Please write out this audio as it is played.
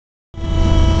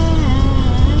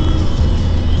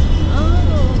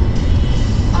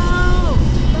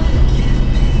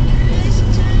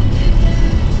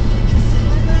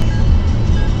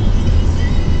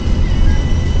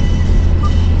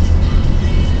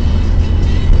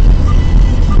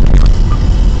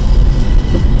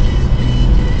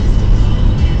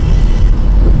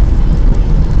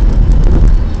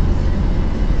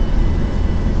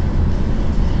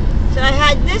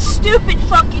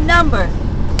number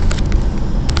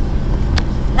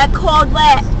that called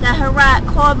last,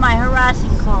 called my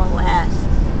harassing call last,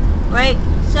 right?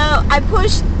 So I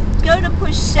go to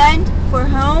push send for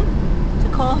home, to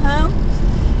call home,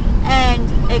 and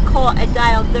it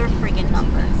dialed their friggin'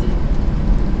 number.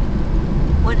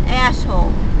 What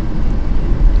asshole?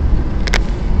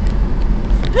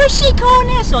 Who's she calling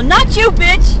asshole? Not you,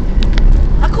 bitch.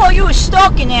 I call you a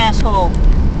stalking asshole.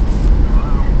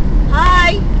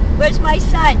 Hi, where's my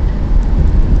son?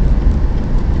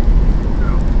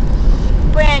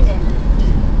 Brandon.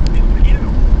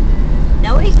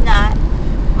 No, he's not.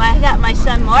 I got my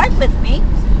son Mark with me.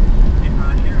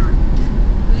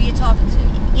 Who are you talking to?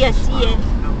 Yes, he is.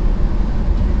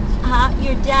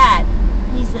 Your dad.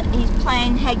 He's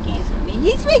playing head games with me.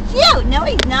 He's with you. No,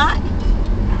 he's not.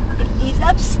 He's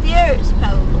upstairs,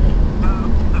 probably.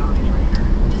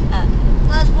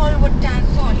 That's probably what Dad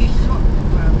thought. He's talking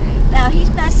about it. No, he's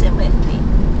messing with me.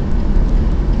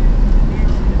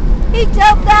 He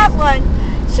told that one.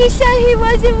 She said he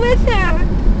wasn't with her.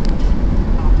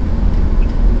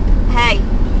 Hey.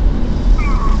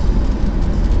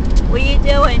 What are you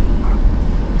doing?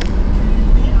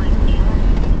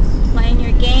 Playing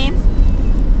your game?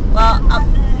 Well,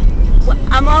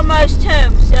 I'm almost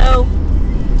home, so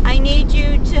I need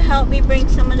you to help me bring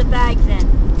some of the bags in.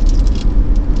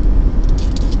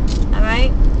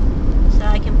 Alright? So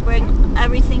I can bring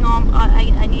everything on.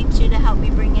 I need you to help me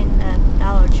bring in the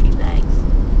Dollar Tree bags.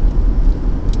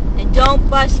 And don't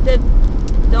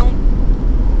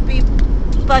be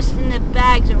busting the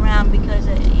bags around, because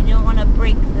you don't want to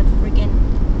break the friggin'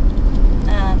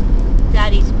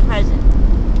 Daddy's present.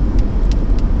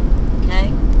 Okay?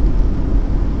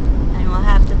 And we'll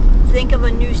have to think of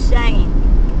a new saying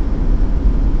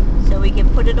so we can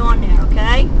put it on there,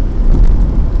 okay?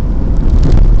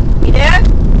 You there?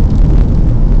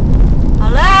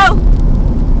 Hello?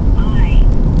 Hi.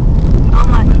 Oh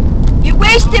my. You're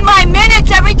wasting my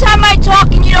minutes every time I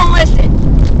talk and you don't listen.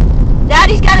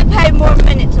 Daddy's got to pay more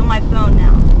minutes on my phone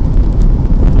now.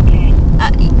 Okay.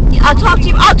 I'll talk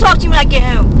to you when I get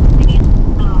home.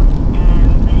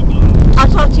 I'll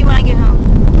talk to you when I get home.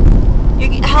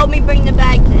 You help me bring the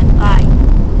bags in. Bye.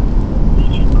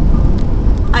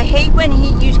 I hate when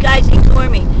you guys ignore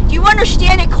me. Do you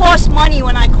understand it costs money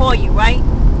when I call you, right?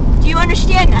 Do you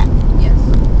understand that? Yes.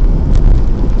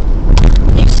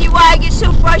 Do you see why I get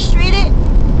so frustrated?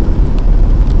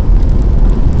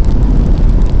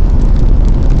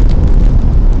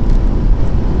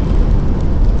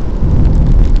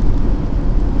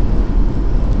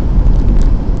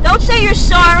 Don't say you're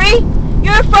sorry.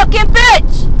 You're a fucking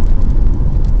bitch.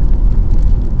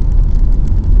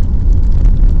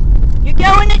 You're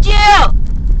going to jail.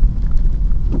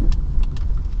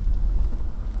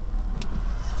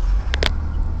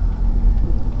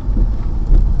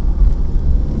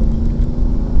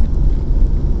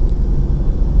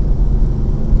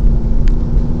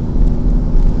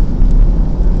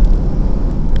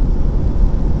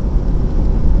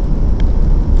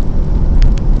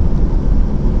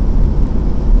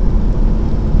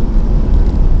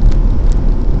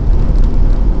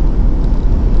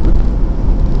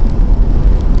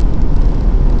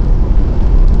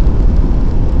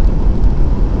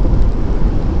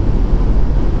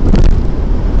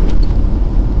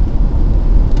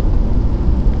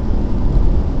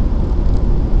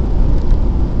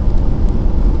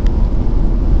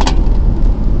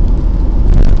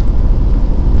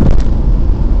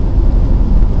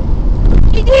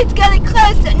 It's getting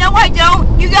close. No, I don't.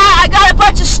 I got a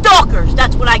bunch of stalkers.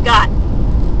 That's what I got.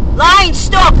 Lying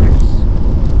stalkers.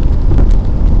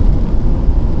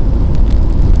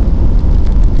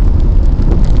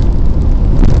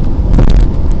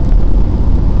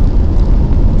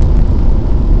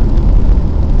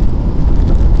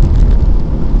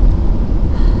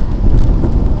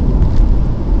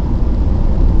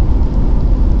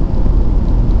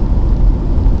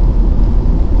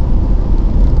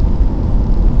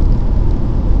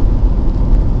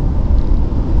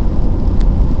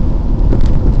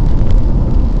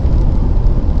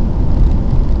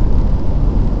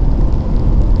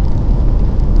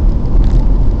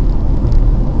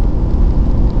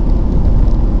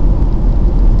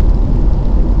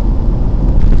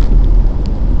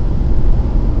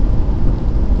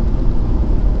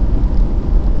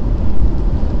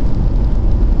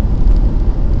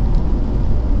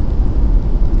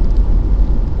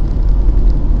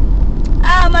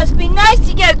 Must be nice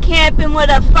to go camping with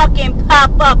a fucking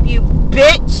pop-up, you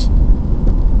bitch.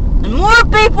 And more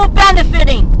people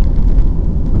benefiting.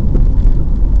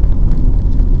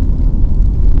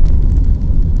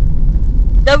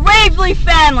 The Ravely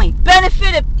family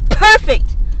benefited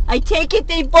perfect I take it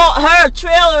they bought her a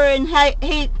trailer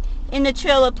in the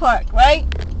trailer park, right?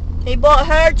 They bought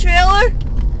her a trailer?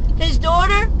 His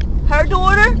daughter? Her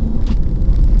daughter?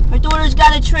 Her daughter's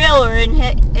got a trailer in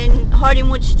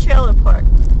Hardingwood's trailer park.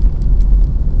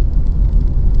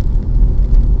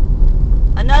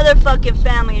 Another fucking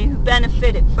family who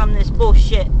benefited from this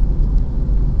bullshit.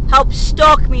 Helped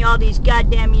stalk me all these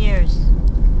goddamn years.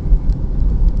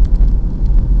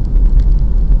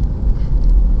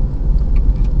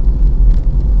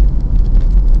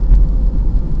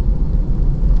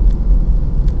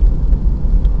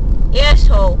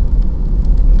 Asshole.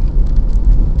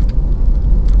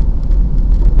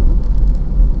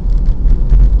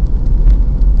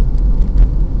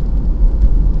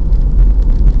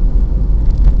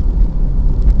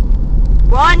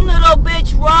 Run, little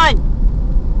bitch,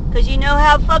 run! 'Cause you know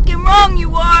how fucking wrong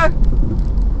you are!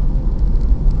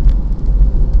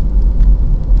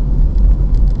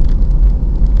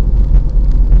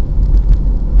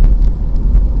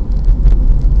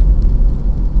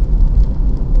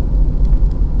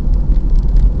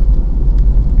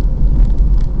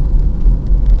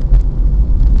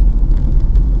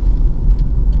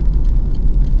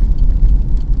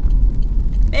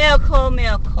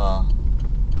 Mail call.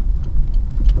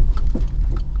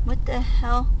 What the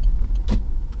hell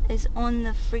is on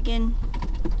the friggin...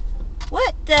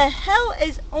 What the hell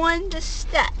is on the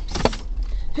steps?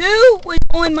 Who was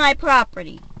on my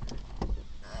property?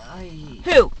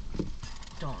 Who?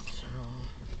 Don't know.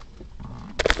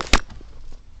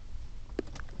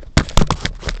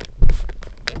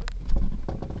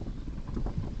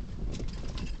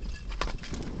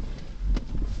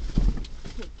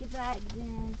 Take your bags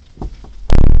in.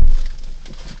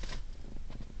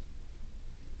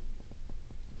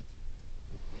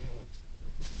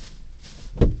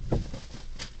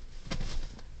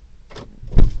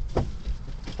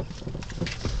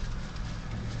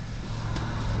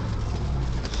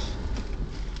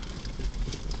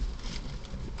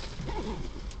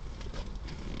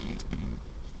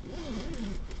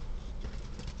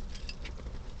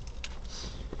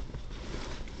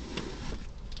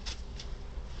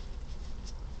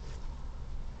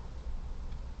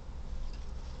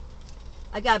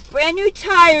 I got brand new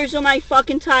tires on my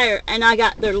fucking tire, and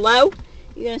they're low.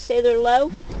 You gonna say they're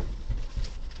low?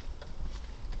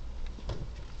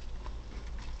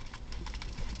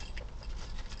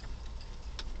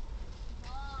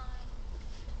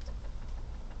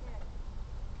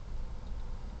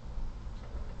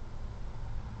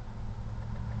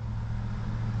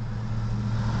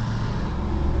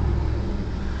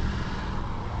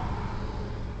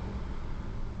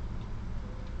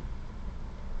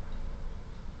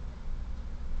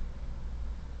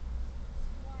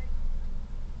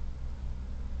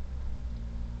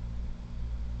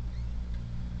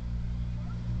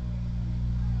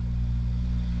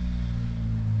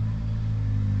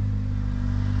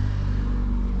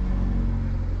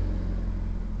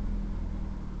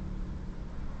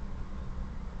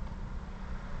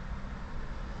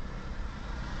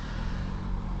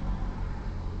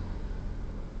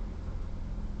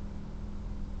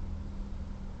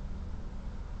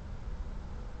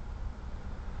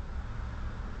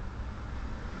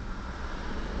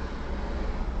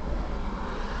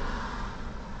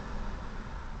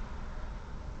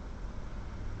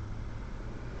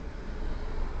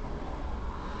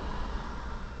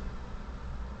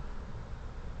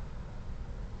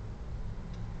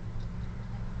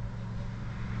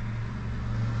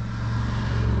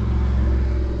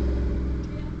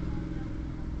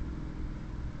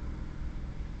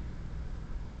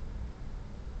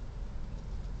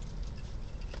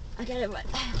 I gotta run.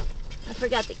 I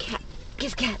forgot the cat.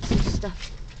 Give cats and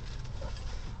stuff.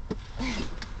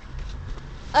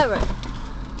 Alright.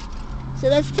 So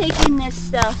let's take in this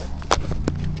stuff.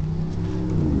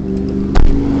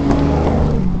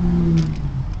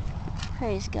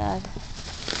 Praise God.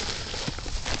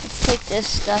 Let's take this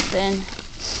stuff in.